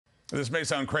This may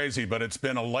sound crazy, but it's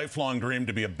been a lifelong dream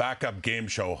to be a backup game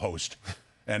show host.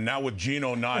 And now with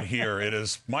Gino not here, it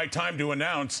is my time to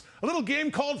announce a little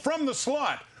game called From the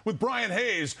Slot with Brian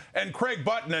Hayes and Craig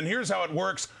Button. And here's how it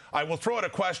works. I will throw out a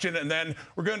question, and then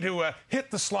we're going to hit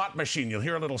the slot machine. You'll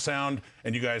hear a little sound,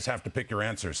 and you guys have to pick your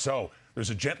answers. So there's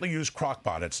a gently used crock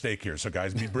pot at stake here. So,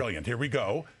 guys, be brilliant. Here we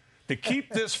go. To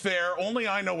keep this fair, only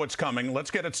I know what's coming.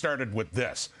 Let's get it started with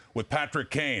this. With Patrick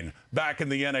Kane back in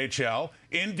the NHL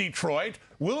in Detroit,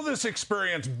 will this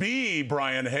experience be,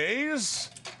 Brian Hayes,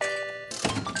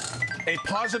 a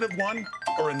positive one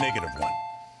or a negative one?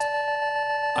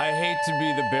 I hate to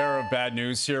be the bearer of bad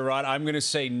news here, Rod. I'm going to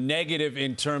say negative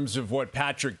in terms of what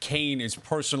Patrick Kane is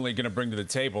personally going to bring to the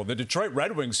table. The Detroit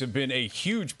Red Wings have been a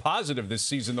huge positive this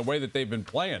season, the way that they've been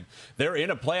playing. They're in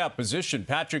a playoff position.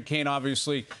 Patrick Kane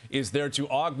obviously is there to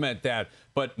augment that,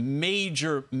 but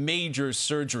major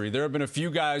surgery. There have been a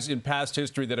few guys in past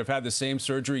history that have had the same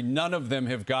surgery. None of them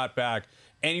have got back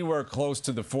anywhere close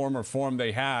to the former form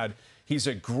they had. He's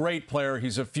a great player.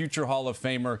 He's a future Hall of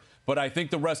Famer. But I think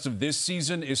the rest of this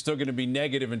season is still going to be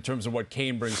negative in terms of what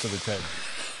Kane brings to the table.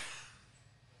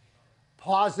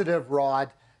 Positive,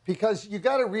 Rod, because you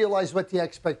got to realize what the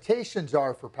expectations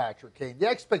are for Patrick Kane. The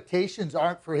expectations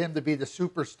aren't for him to be the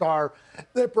superstar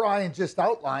that Brian just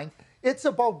outlined. It's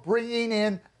about bringing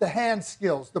in the hand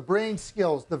skills, the brain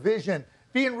skills, the vision,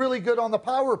 being really good on the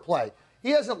power play. He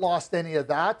hasn't lost any of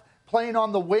that. Playing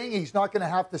on the wing, he's not going to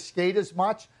have to skate as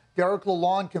much. Derek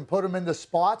Lalonde can put him in the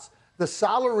spots. The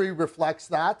salary reflects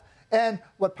that. And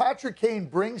what Patrick Kane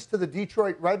brings to the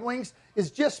Detroit Red Wings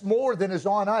is just more than is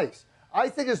on ice. I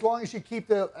think as long as you keep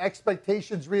the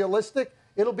expectations realistic,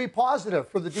 it'll be positive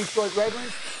for the Detroit Red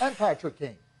Wings and Patrick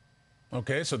Kane.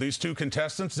 Okay, so these two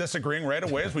contestants disagreeing right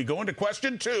away as we go into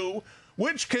question 2.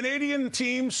 Which Canadian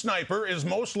team sniper is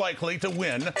most likely to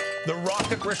win the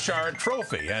Rocket Richard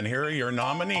Trophy? And here are your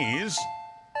nominees: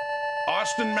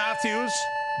 Austin Matthews,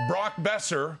 Brock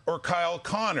Besser, or Kyle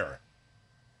Connor.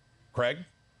 Craig?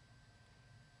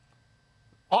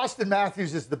 Austin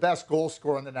Matthews is the best goal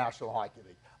scorer in the National Hockey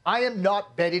League. I am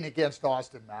not betting against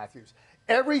Austin Matthews.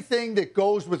 Everything that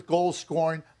goes with goal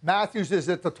scoring, Matthews is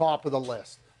at the top of the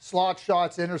list. Slot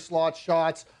shots, inner slot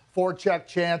shots, forecheck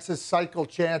chances, cycle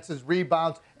chances,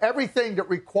 rebounds, everything that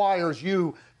requires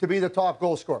you to be the top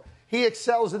goal scorer. He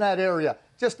excels in that area.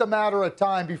 Just a matter of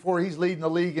time before he's leading the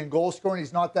league in goal scoring.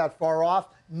 He's not that far off.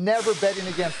 Never betting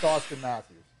against Austin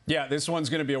Matthews. Yeah, this one's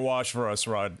going to be a wash for us,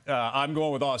 Rod. I'm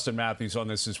going with Austin Matthews on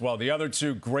this as well. The other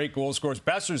two great goal scorers.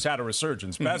 Besser's had a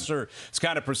resurgence. Besser has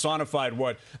kind of personified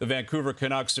what the Vancouver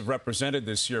Canucks have represented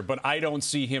this year, but I don't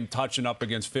see him touching up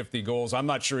against 50 goals. I'm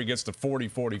not sure he gets to 40,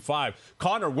 45.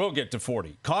 Connor will get to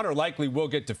 40. Connor likely will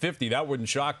get to 50. That wouldn't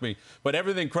shock me. But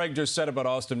everything Craig just said about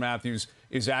Austin Matthews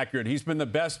is accurate. He's been the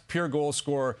best pure goal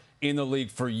scorer in the league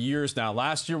for years now.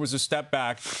 Last year was a step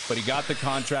back, but he got the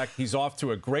contract. He's off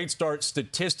to a great start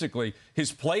statistically.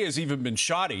 His play has even been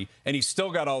shoddy, and he's still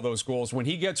got all those goals. When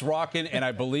he gets rocking, and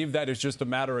I believe that is just a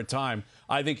matter of time,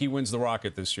 I think he wins the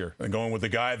Rocket this year. And going with the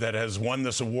guy that has won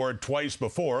this award twice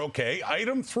before. Okay,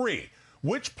 item 3.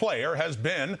 Which player has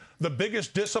been the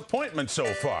biggest disappointment so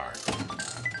far?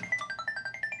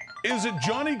 Is it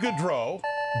Johnny Gaudreau,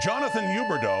 Jonathan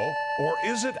Huberdeau, or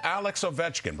is it Alex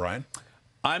Ovechkin, Brian?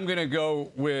 I'm going to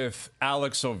go with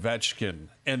Alex Ovechkin.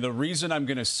 And the reason I'm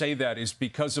going to say that is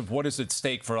because of what is at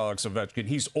stake for Alex Ovechkin.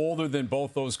 He's older than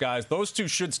both those guys. Those two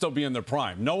should still be in their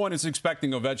prime. No one is expecting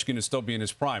Ovechkin to still be in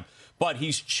his prime. But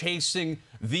he's chasing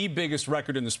the biggest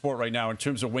record in the sport right now in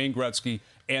terms of Wayne Gretzky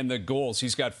and the goals.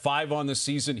 He's got 5 on the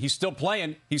season. He's still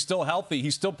playing. He's still healthy.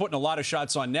 He's still putting a lot of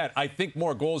shots on net. I think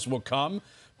more goals will come.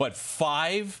 But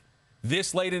 5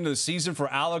 this late into the season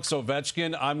for Alex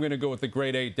Ovechkin, I'm going to go with the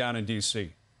grade 8 down in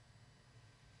D.C.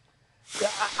 Yeah,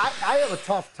 I have a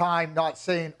tough time not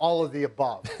saying all of the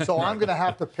above. So I'm going to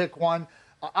have to pick one.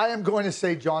 I am going to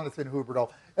say Jonathan Huberdeau.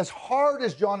 As hard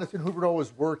as Jonathan Huberdeau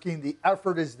is working, the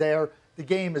effort is there, the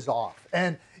game is off.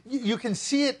 And you can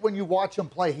see it when you watch him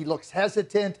play. He looks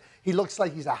hesitant. He looks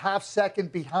like he's a half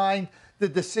second behind the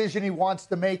decision he wants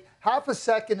to make. Half a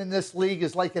second in this league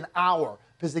is like an hour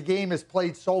because the game is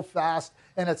played so fast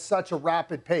and at such a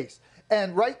rapid pace.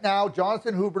 And right now,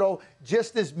 Jonathan Huberdeau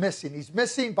just is missing. He's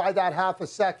missing by that half a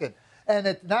second. And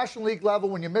at the National League level,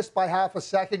 when you miss by half a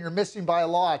second, you're missing by a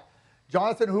lot.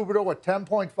 Jonathan Huberdeau, a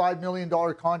 $10.5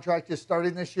 million contract just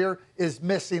starting this year, is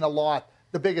missing a lot.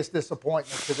 The biggest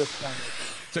disappointment to this point.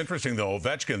 It's interesting, though.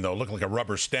 Ovechkin, though, looked like a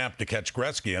rubber stamp to catch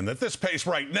Gretzky. And at this pace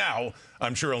right now,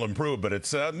 I'm sure he'll improve. But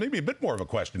it's maybe a bit more of a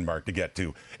question mark to get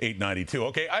to 892.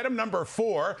 Okay, item number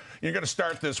 4. You're going to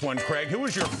start this one, Craig. Who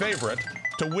is your favorite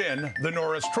to win the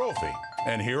Norris Trophy?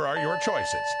 And here are your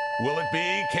choices. Will it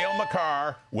be Cale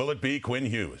Makar? Will it be Quinn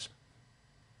Hughes?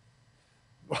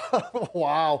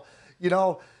 Wow. You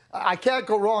know, I can't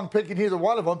go wrong picking either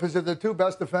one of them because they're the two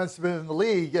best defensemen in the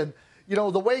league. And, you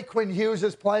know, the way Quinn Hughes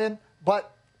is playing,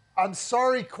 but I'm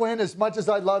sorry, Quinn, as much as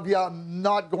I love you, I'm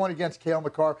not going against Cale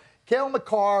Makar. Cale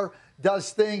Makar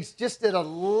does things just at a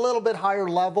little bit higher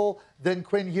level than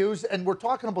Quinn Hughes. And we're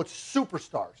talking about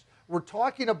superstars. We're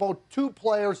talking about two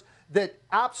players that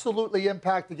absolutely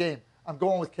impact the game. I'm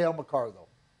going with Cale Makar, though.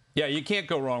 Yeah, you can't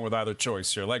go wrong with either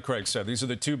choice here. Like Craig said, these are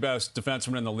the two best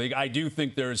defensemen in the league. I do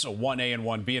think there's a 1A and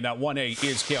 1B, and that 1A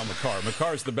is Cale Makar.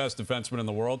 Makar's the best defenseman in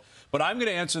the world. But I'm going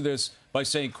to answer this by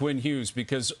saying Quinn Hughes,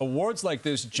 because awards like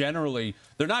this generally,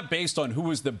 they're not based on who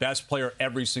is the best player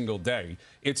every single day.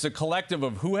 It's a collective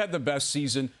of who had the best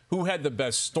season, who had the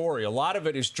best story. A lot of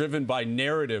it is driven by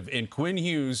narrative, and Quinn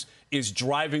Hughes is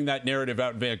driving that narrative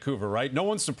out in Vancouver, right? No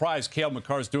one's surprised Cale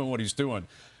Makar's doing what he's doing.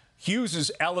 Hughes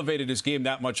has elevated his game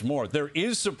that much more. There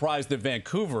is surprise that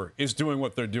Vancouver is doing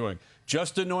what they're doing.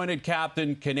 Just anointed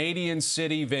captain, Canadian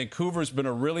city. Vancouver's been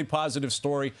a really positive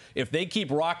story. If they keep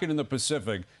rocking in the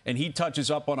Pacific and he touches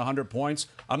up on 100 points,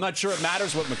 I'm not sure it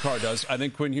matters what Makar does. I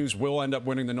think Quinn Hughes will end up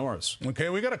winning the Norris. Okay,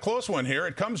 we got a close one here.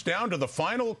 It comes down to the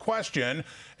final question.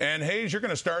 And, Hayes, you're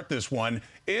going to start this one.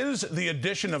 Is the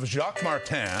addition of Jacques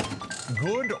Martin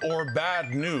good or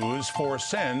bad news for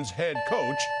Sens head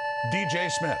coach DJ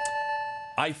Smith?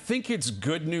 I think it's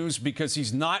good news because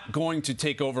he's not going to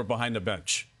take over behind the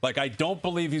bench. Like, I don't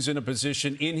believe he's in a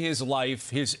position in his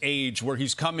life, his age, where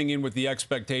he's coming in with the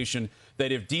expectation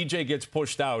that if DJ gets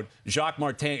pushed out, Jacques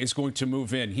Martin is going to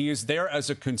move in. He is there as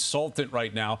a consultant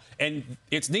right now, and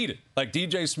it's needed. Like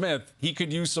DJ Smith, he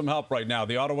could use some help right now.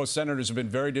 The Ottawa Senators have been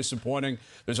very disappointing.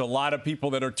 There's a lot of people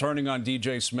that are turning on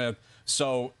DJ Smith.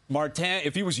 So Martin,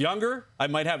 if he was younger, I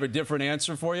might have a different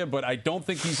answer for you, but I don't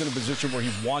think he's in a position where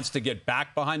he wants to get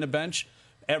back behind the bench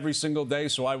every single day,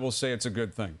 so I will say it's a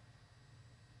good thing.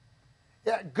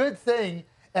 Yeah, good thing.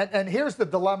 And here's the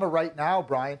dilemma right now,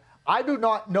 Brian. I do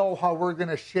not know how we're going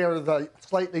to share the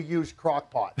slightly used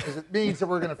crock pot, because it means that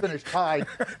we're going to finish tied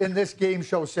in this game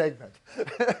show segment.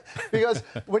 Because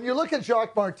when you look at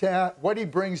Jacques Martin, what he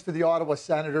brings to the Ottawa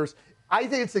Senators, I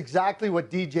think it's exactly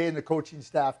what DJ and the coaching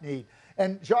staff need.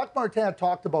 And Jacques Martin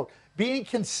talked about being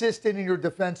consistent in your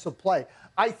defensive play.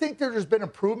 I think there's been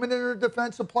improvement in their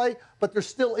defensive play, but there's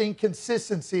still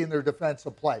inconsistency in their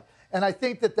defensive play. And I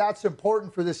think that that's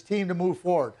important for this team to move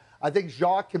forward. I think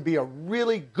Jacques can be a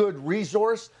really good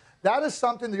resource. That is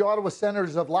something the Ottawa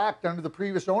Senators have lacked under the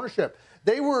previous ownership.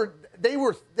 They were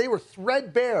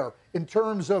threadbare in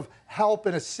terms of help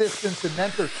and assistance and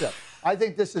mentorship. I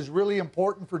think this is really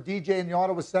important for DJ and the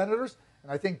Ottawa Senators,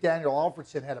 and I think Daniel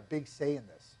Alfredsson had a big say in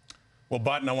this. Well,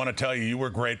 Button, I want to tell you, you were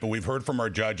great, but we've heard from our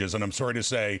judges, and I'm sorry to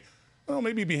say, well,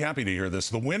 maybe you'd be happy to hear this.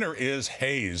 The winner is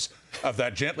Hayes of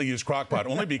that gently used crock pot,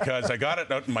 only because I got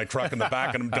it out in my truck in the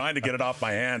back, and I'm dying to get it off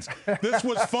my hands. This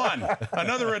was fun.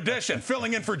 Another edition,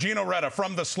 filling in for Gino Retta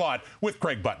from the slot with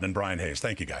Craig Button and Brian Hayes.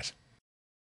 Thank you, guys.